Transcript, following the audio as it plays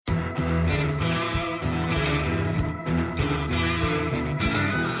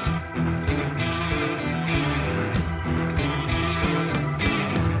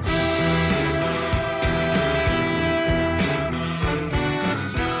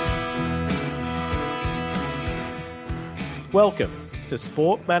Welcome to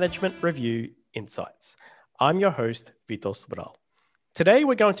Sport Management Review Insights. I'm your host, Vitor Sobral. Today,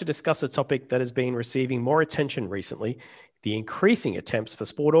 we're going to discuss a topic that has been receiving more attention recently, the increasing attempts for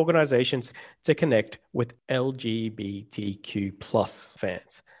sport organizations to connect with LGBTQ plus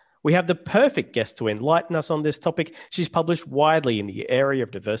fans. We have the perfect guest to enlighten us on this topic. She's published widely in the area of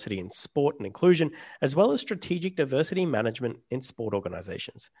diversity in sport and inclusion, as well as strategic diversity management in sport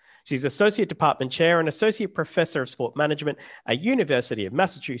organizations. She's Associate Department Chair and Associate Professor of Sport Management at University of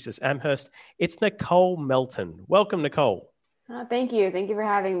Massachusetts Amherst. It's Nicole Melton. Welcome, Nicole. Thank you. Thank you for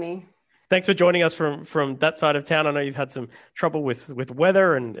having me. Thanks for joining us from that side of town. I know you've had some trouble with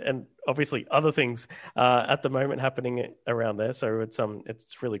weather and obviously other things at the moment happening around there. So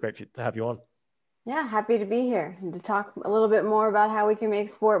it's really great to have you on. Yeah, happy to be here and to talk a little bit more about how we can make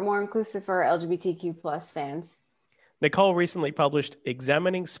sport more inclusive for our LGBTQ plus fans. Nicole recently published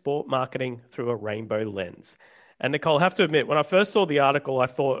Examining Sport Marketing Through a Rainbow Lens. And Nicole, I have to admit, when I first saw the article, I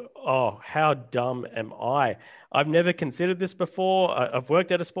thought, oh, how dumb am I? I've never considered this before. I've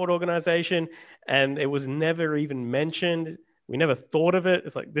worked at a sport organization and it was never even mentioned. We never thought of it.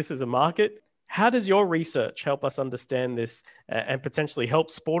 It's like, this is a market. How does your research help us understand this and potentially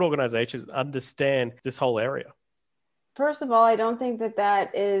help sport organizations understand this whole area? First of all, I don't think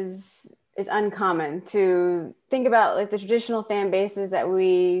that is uncommon to think about like the traditional fan bases that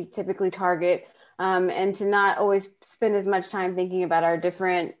we typically target. And to not always spend as much time thinking about our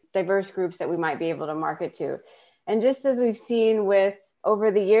different diverse groups that we might be able to market to. And just as we've seen with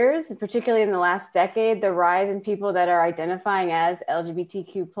over the years, particularly in the last decade, the rise in people that are identifying as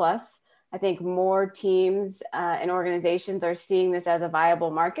LGBTQ+, I think more teams and organizations are seeing this as a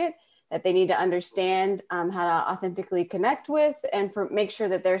viable market that they need to understand how to authentically connect with and make sure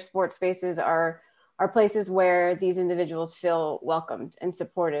that their sports spaces are places where these individuals feel welcomed and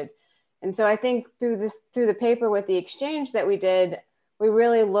supported. And so I think through the paper with the exchange that we did, we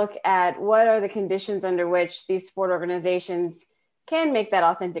really look at what are the conditions under which these sport organizations can make that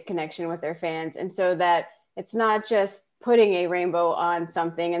authentic connection with their fans. And so that it's not just putting a rainbow on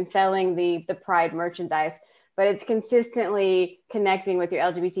something and selling the pride merchandise, but it's consistently connecting with your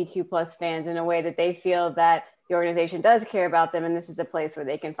LGBTQ plus fans in a way that they feel that the organization does care about them. And this is a place where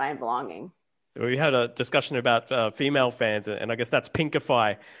they can find belonging. We had a discussion about female fans, and I guess that's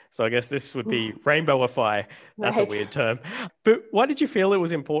pinkify. So I guess this would be rainbowify. That's right. A weird term. But why did you feel it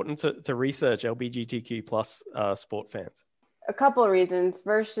was important to research LGBTQ plus sport fans? A couple of reasons.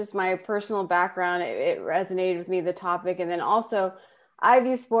 First, just my personal background. It resonated with me, the topic. And then also, I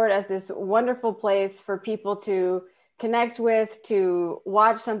view sport as this wonderful place for people to connect with, to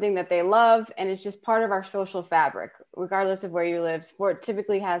watch something that they love. And it's just part of our social fabric, regardless of where you live. Sport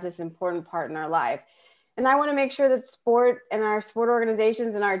typically has this important part in our life. And I want to make sure that sport and our sport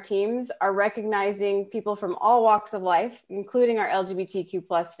organizations and our teams are recognizing people from all walks of life, including our LGBTQ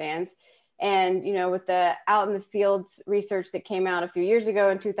plus fans. And, you know, with the Out in the Fields research that came out a few years ago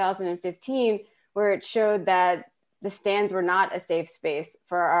in 2015, where it showed that the stands were not a safe space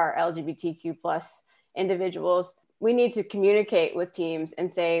for our LGBTQ plus individuals, we need to communicate with teams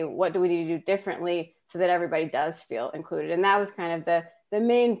and say, what do we need to do differently so that everybody does feel included? And that was kind of the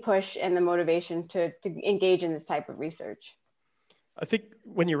main push and the motivation to engage in this type of research. I think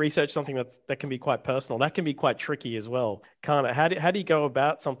when you research something that can be quite personal, that can be quite tricky as well. Can't it? How do you go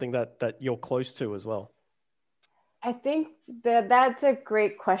about something that you're close to as well? I think that's a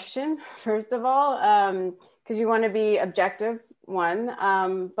great question, first of all, because you want to be objective.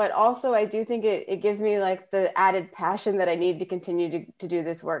 But also I do think it gives me like the added passion that I need to continue to do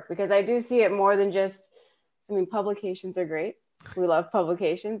this work, because I do see it more than just, publications are great. We love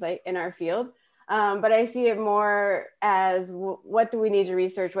publications in our field. But I see it more as what do we need to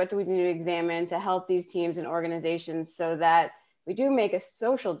research? What do we need to examine to help these teams and organizations so that we do make a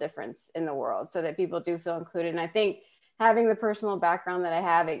social difference in the world so that people do feel included. And I think having the personal background that I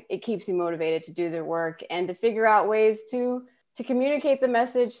have, it keeps me motivated to do the work and to figure out ways to communicate the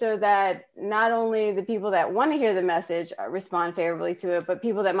message so that not only the people that want to hear the message respond favorably to it, but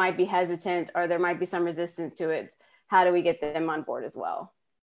people that might be hesitant or there might be some resistance to it, how do we get them on board as well?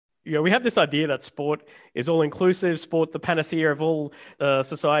 You know, we have this idea that sport is all inclusive, sport the panacea of all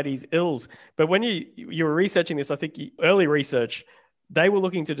society's ills. But when you were researching this, I think early research, they were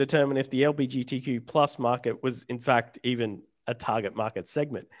looking to determine if the LGBTQ plus market was in fact even a target market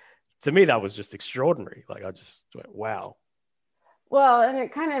segment. To me, that was just extraordinary. Like I just went, wow. Well, and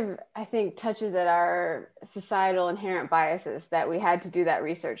it kind of, I think, touches at our societal inherent biases that we had to do that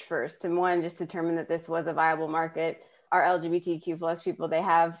research first. And one, just determine that this was a viable market. Our LGBTQ plus people, they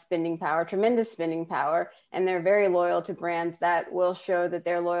have spending power, tremendous spending power, and they're very loyal to brands that will show that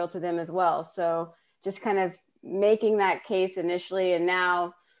they're loyal to them as well. So just kind of making that case initially, and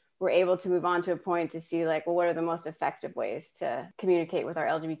now we're able to move on to a point to see like, well, what are the most effective ways to communicate with our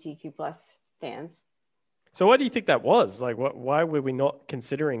LGBTQ plus fans? So why do you think that was? Like, why were we not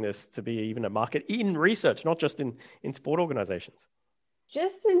considering this to be even a market in research, not just in sport organizations?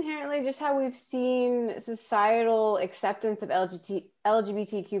 Just inherently, just how we've seen societal acceptance of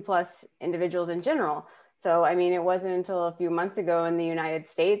LGBTQ plus individuals in general. So, I mean, it wasn't until a few months ago in the United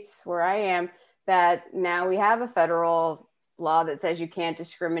States, where I am, that now we have a federal law that says you can't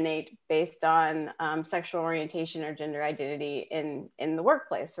discriminate based on sexual orientation or gender identity in the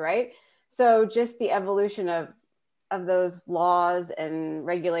workplace, right? So just the evolution of those laws and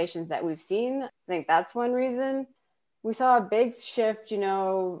regulations that we've seen, I think that's one reason. We saw a big shift,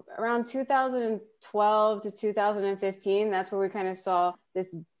 around 2012 to 2015. That's where we kind of saw this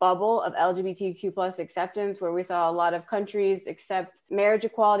bubble of LGBTQ plus acceptance, where we saw a lot of countries accept marriage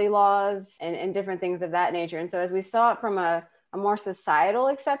equality laws and different things of that nature. And so as we saw it from a more societal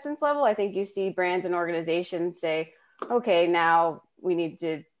acceptance level, I think you see brands and organizations say, okay, now we need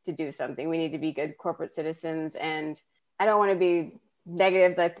to do something. We need to be good corporate citizens. And I don't want to be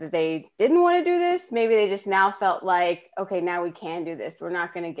negative that they didn't want to do this. Maybe they just now felt like, okay, now we can do this. We're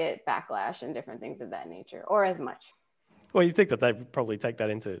not going to get backlash and different things of that nature, or as much. Well, you think that they would probably take that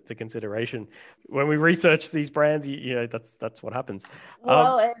into consideration when we research these brands. That's what happens.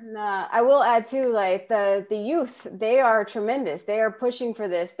 Well, and I will add too, like the youth, they are tremendous. They are pushing for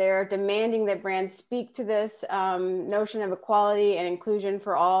this. They are demanding that brands speak to this notion of equality and inclusion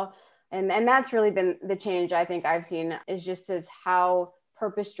for all. And that's really been the change I think I've seen, is just as how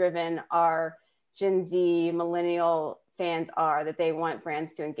purpose-driven our Gen Z millennial fans are, that they want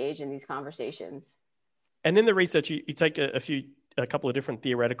brands to engage in these conversations. And in the research, you take a couple of different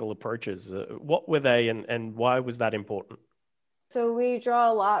theoretical approaches. What were they, and why was that important? So we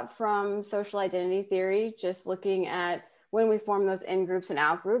draw a lot from social identity theory, just looking at when we form those in groups and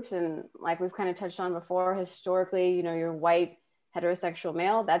out groups. And like we've kind of touched on before, historically, you're white, heterosexual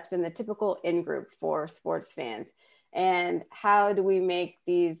male, that's been the typical in group for sports fans. And how do we make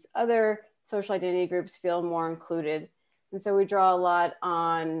these other social identity groups feel more included? And so we draw a lot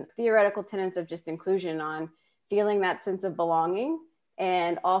on theoretical tenets of just inclusion, on feeling that sense of belonging,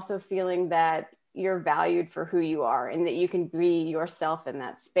 and also feeling that you're valued for who you are and that you can be yourself in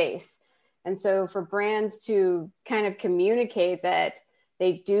that space. And so for brands to kind of communicate that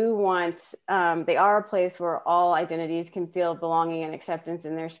they do want, they are a place where all identities can feel belonging and acceptance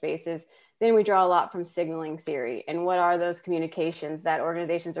in their spaces. Then we draw a lot from signaling theory, and what are those communications that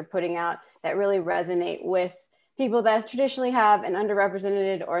organizations are putting out that really resonate with people that traditionally have an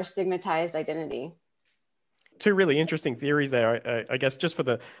underrepresented or stigmatized identity. Two really interesting theories there, I guess, just for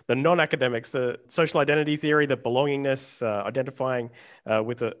the non-academics: the social identity theory, the belongingness, identifying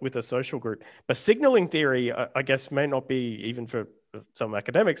with a social group. But signaling theory, I guess, may not be, even for some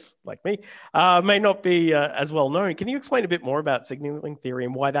academics like me, may not be as well known. Can you explain a bit more about signaling theory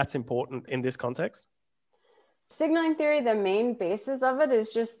and why that's important in this context? Signaling theory, the main basis of it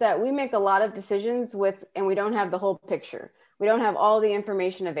is just that we make a lot of decisions and we don't have the whole picture. We don't have all the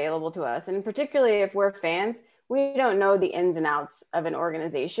information available to us. And particularly if we're fans, we don't know the ins and outs of an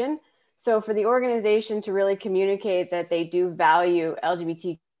organization. So for the organization to really communicate that they do value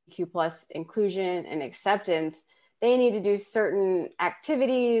LGBTQ plus inclusion and acceptance, they need to do certain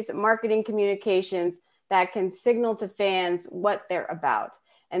activities, marketing communications that can signal to fans what they're about.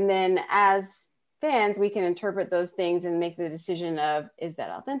 And then as fans, we can interpret those things and make the decision of, is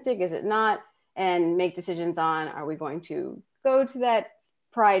that authentic? Is it not? And make decisions on, are we going to go to that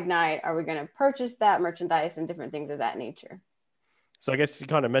Pride night? Are we going to purchase that merchandise and different things of that nature? So I guess you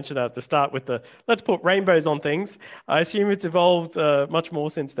kind of mentioned that at the start with the, let's put rainbows on things. I assume it's evolved much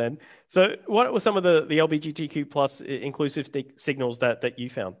more since then. So what were some of the LGBTQ plus inclusive signals that you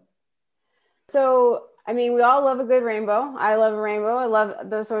found? So, I mean, we all love a good rainbow. I love a rainbow. I love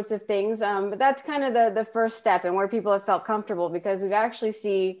those sorts of things. But that's kind of the first step and where people have felt comfortable, because we actually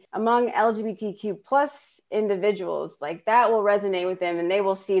see among LGBTQ plus individuals, like that will resonate with them and they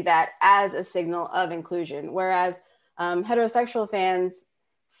will see that as a signal of inclusion. Whereas heterosexual fans,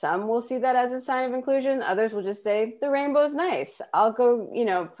 some will see that as a sign of inclusion. Others will just say the rainbow's nice. I'll go,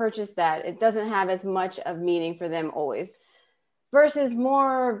 purchase that. It doesn't have as much of meaning for them always. Versus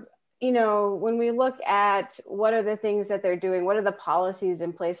more, when we look at what are the things that they're doing, what are the policies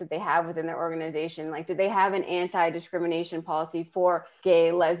in place that they have within their organization? Like, do they have an anti-discrimination policy for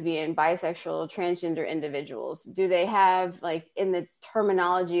gay, lesbian, bisexual, transgender individuals? Do they have, like, in the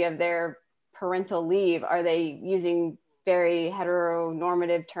terminology of their parental leave, are they using very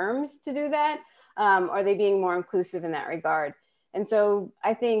heteronormative terms to do that? Are they being more inclusive in that regard? And so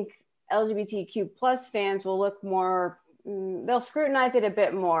I think LGBTQ plus fans will look more, they'll scrutinize it a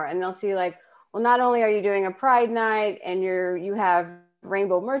bit more, and they'll see like, well, not only are you doing a Pride night and you have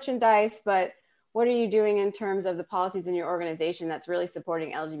rainbow merchandise, but what are you doing in terms of the policies in your organization that's really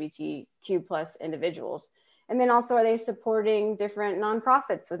supporting LGBTQ plus individuals? And then also, are they supporting different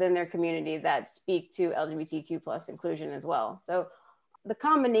nonprofits within their community that speak to LGBTQ plus inclusion as well? So the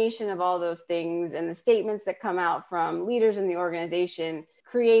combination of all those things and the statements that come out from leaders in the organization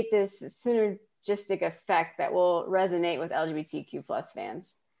create this synergistic effect that will resonate with LGBTQ plus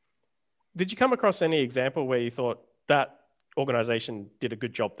fans. Did you come across any example where you thought that organization did a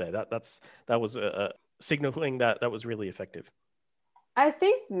good job there? That was signaling that was really effective. I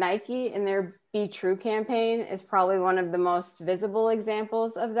think Nike in their Be True campaign is probably one of the most visible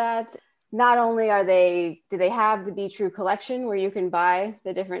examples of that. Not only do they have the Be True collection where you can buy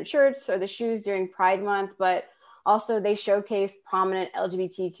the different shirts or the shoes during Pride Month, but also they showcase prominent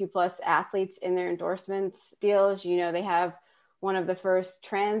LGBTQ plus athletes in their endorsements deals. You know, they have one of the first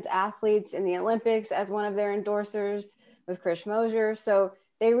trans athletes in the Olympics as one of their endorsers with Chris Mosier. So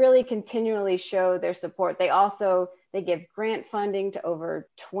they really continually show their support. They give grant funding to over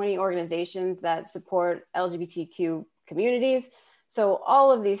 20 organizations that support LGBTQ communities. So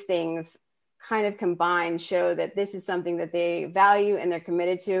all of these things kind of combined show that this is something that they value and they're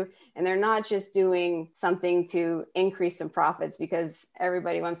committed to. And they're not just doing something to increase some profits because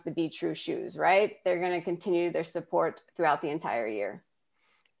everybody wants the Be True shoes, right? They're going to continue their support throughout the entire year.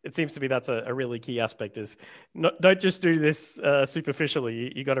 It seems to me that's a really key aspect is don't just do this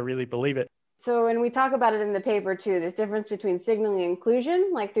superficially. You got to really believe it. So when we talk about it in the paper too, there's difference between signaling inclusion,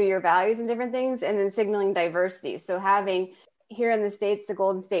 like through your values and different things, and then signaling diversity. So having here in the States, the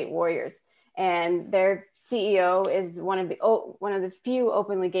Golden State Warriors, and their CEO is one of the few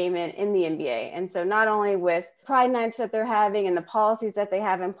openly gay men in the NBA. And so not only with Pride nights that they're having and the policies that they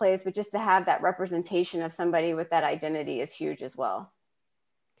have in place, but just to have that representation of somebody with that identity is huge as well.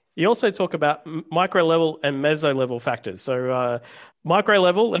 You also talk about micro level and meso level factors. So micro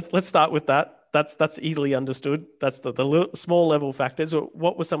level, let's start with that. That's easily understood. That's the small level factors.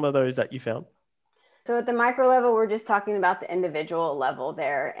 What were some of those that you found? So at the micro level, we're just talking about the individual level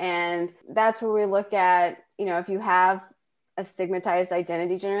there. And that's where we look at, you know, if you have a stigmatized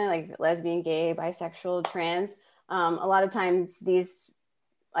identity generally, like lesbian, gay, bisexual, trans, a lot of times these,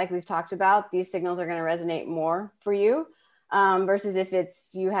 like we've talked about, these signals are going to resonate more for you. Versus if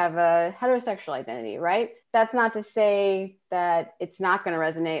you have a heterosexual identity, right? That's not to say that it's not going to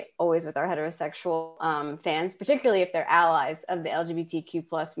resonate always with our heterosexual fans, particularly if they're allies of the LGBTQ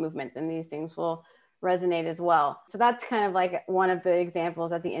plus movement, then these things will resonate as well. So that's kind of like one of the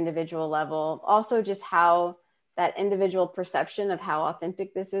examples at the individual level. Also just how that individual perception of how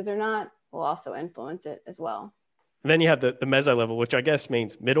authentic this is or not will also influence it as well. And then you have the meso level, which I guess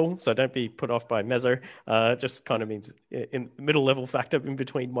means middle. So don't be put off by meso. It just kind of means in middle level factor in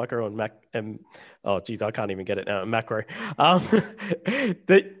between micro and oh geez, I can't even get it now. Macro.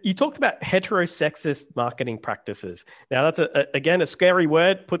 You talked about heterosexist marketing practices. Now that's again a scary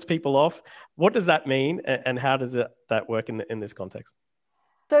word, puts people off. What does that mean, and how does that work in this context?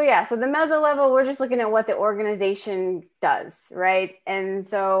 So the meso level, we're just looking at what the organization does, right? And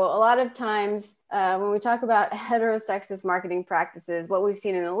so a lot of times when we talk about heterosexist marketing practices, what we've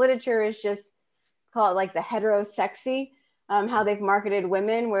seen in the literature is just call it like the heterosexy, how they've marketed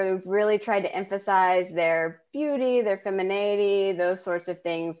women, where we've really tried to emphasize their beauty, their femininity, those sorts of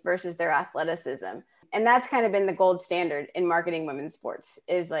things versus their athleticism. And that's kind of been the gold standard in marketing women's sports,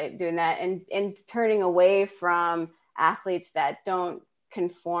 is like doing that and turning away from athletes that don't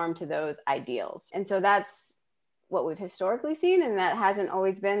conform to those ideals. And so that's what we've historically seen. And that hasn't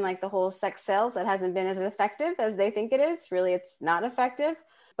always been like the whole sex sales. That hasn't been as effective as they think it is. Really, it's not effective.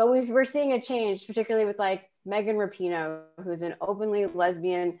 But we're seeing a change, particularly with like Megan Rapinoe, who's an openly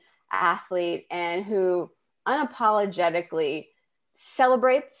lesbian athlete and who unapologetically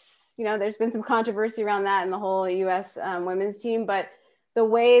celebrates, you know, there's been some controversy around that in the whole US women's team, but the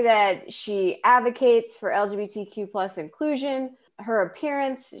way that she advocates for LGBTQ plus inclusion, her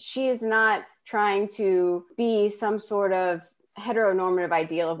appearance, she is not trying to be some sort of heteronormative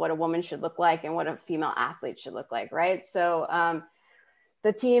ideal of what a woman should look like and what a female athlete should look like, right? So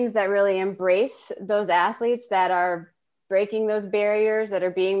the teams that really embrace those athletes that are breaking those barriers, that are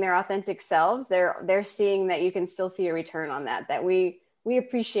being their authentic selves, they're seeing that you can still see a return on that we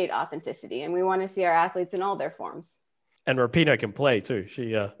appreciate authenticity and we want to see our athletes in all their forms. And Rapinoe can play too.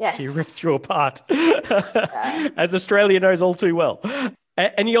 She rips you apart, Yeah. as Australia knows all too well.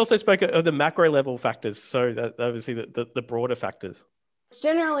 And you also spoke of the macro level factors, so that obviously the broader factors.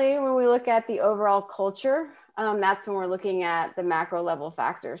 Generally, when we look at the overall culture that's when we're looking at the macro level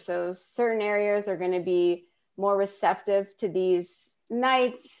factor. So certain areas are going to be more receptive to these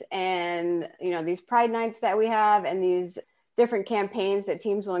nights and, these pride nights that we have and these different campaigns that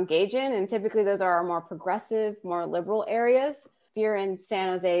teams will engage in. And typically those are our more progressive, more liberal areas. If you're in San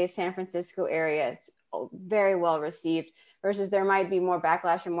Jose, San Francisco area, it's very well received, versus there might be more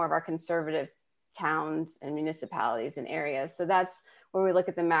backlash in more of our conservative towns and municipalities and areas. So that's where we look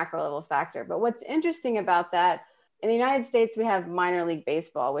at the macro level factor. But what's interesting about that, in the United States, we have minor league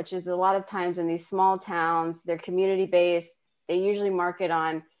baseball, which is a lot of times in these small towns, they're community based. They usually market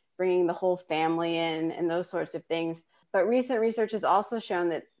on bringing the whole family in and those sorts of things. But recent research has also shown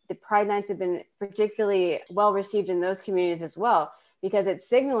that the Pride Nights have been particularly well received in those communities as well, because it's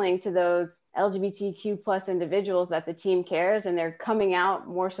signaling to those LGBTQ plus individuals that the team cares and they're coming out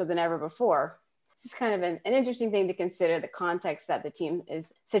more so than ever before. It's just kind of an interesting thing to consider, the context that the team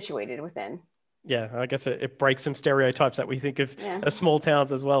is situated within. Yeah, I guess it breaks some stereotypes that we think of as small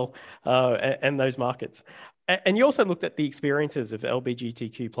towns as well, and those markets. And you also looked at the experiences of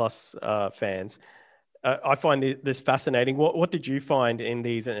LGBTQ plus fans. I find this fascinating. What did you find in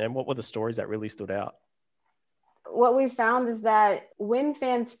these, and what were the stories that really stood out? What we found is that when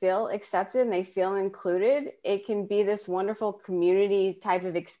fans feel accepted and they feel included, it can be this wonderful community type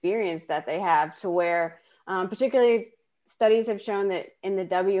of experience that they have, to where particularly studies have shown that in the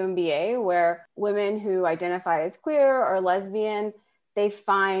WNBA, where women who identify as queer or lesbian, they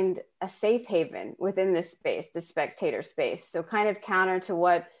find a safe haven within this space, the spectator space. So kind of counter to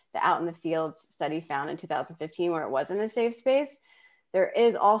what the Out in the Fields study found in 2015, where it wasn't a safe space. There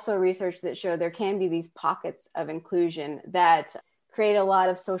is also research that show there can be these pockets of inclusion that create a lot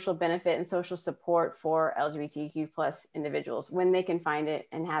of social benefit and social support for LGBTQ plus individuals when they can find it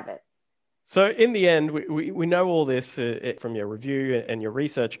and have it. So in the end, we know all this from your review and your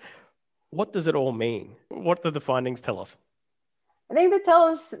research. What does it all mean? What do the findings tell us? I think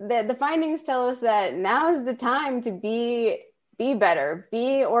the findings tell us that now is the time to be better,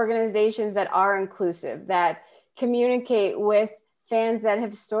 be organizations that are inclusive, that communicate with fans that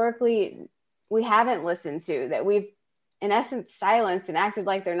historically we haven't listened to, that we've in essence silenced and acted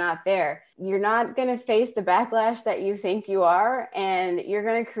like they're not there. You're not going to face the backlash that you think you are, and you're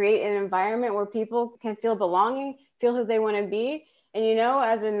going to create an environment where people can feel belonging, feel who they want to be. And,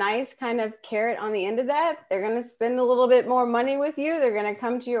 as a nice kind of carrot on the end of that, they're going to spend a little bit more money with you. They're going to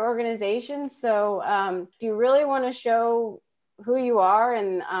come to your organization. So if you really want to show who you are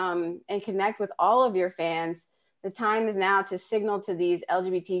and connect with all of your fans, the time is now to signal to these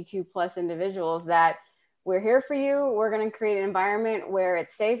LGBTQ plus individuals that we're here for you. We're going to create an environment where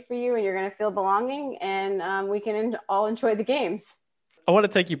it's safe for you and you're going to feel belonging, and we can all enjoy the games. I want to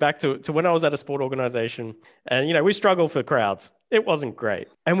take you back to when I was at a sport organization, and we struggle for crowds. It wasn't great,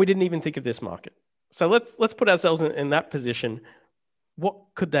 and we didn't even think of this market. So let's put ourselves in that position. What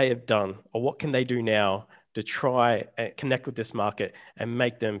could they have done, or what can they do now to try and connect with this market and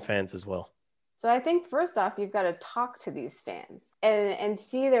make them fans as well? So I think first off, you've got to talk to these fans and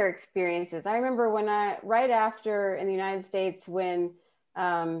see their experiences. I remember right after in the United States, when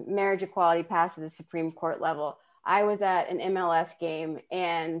marriage equality passed at the Supreme Court level, I was at an MLS game,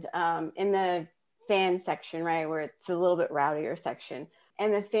 and in the fan section, right, where it's a little bit rowdier section,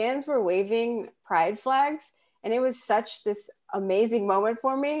 and the fans were waving pride flags. And it was such this amazing moment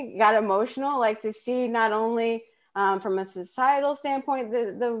for me. Got emotional, like to see not only from a societal standpoint,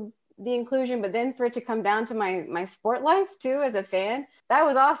 the inclusion, but then for it to come down to my sport life too, as a fan, that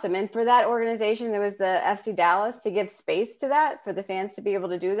was awesome. And for that organization, there was the FC Dallas, to give space to that, for the fans to be able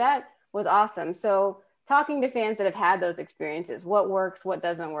to do that, was awesome. So talking to fans that have had those experiences, what works, what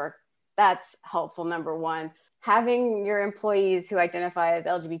doesn't work, that's helpful. Number one. Having your employees who identify as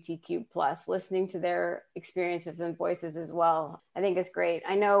LGBTQ plus, listening to their experiences and voices as well, I think is great.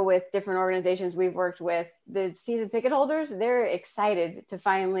 I know with different organizations we've worked with, the season ticket holders, they're excited to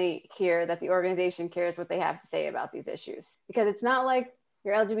finally hear that the organization cares what they have to say about these issues, because it's not like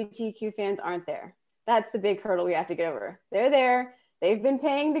your LGBTQ fans aren't there. That's the big hurdle we have to get over. They're there. They've been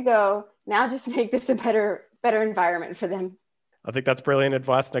paying to go. Now just make this a better environment for them. I think that's brilliant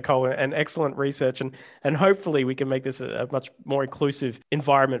advice, Nicole, and excellent research. And hopefully we can make this a much more inclusive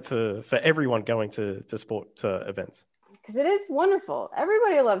environment for everyone going to sport events. Because it is wonderful.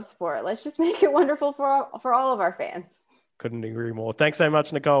 Everybody loves sport. Let's just make it wonderful for all of our fans. Couldn't agree more. Thanks so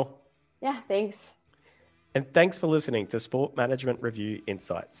much, Nicole. Yeah, thanks. And thanks for listening to Sport Management Review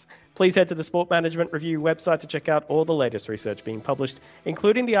Insights. Please head to the Sport Management Review website to check out all the latest research being published,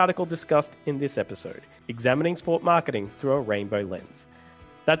 including the article discussed in this episode, Examining Sport Marketing Through a Rainbow Lens.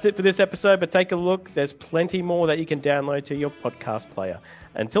 That's it for this episode, but take a look. There's plenty more that you can download to your podcast player.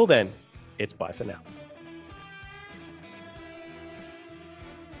 Until then, it's bye for now.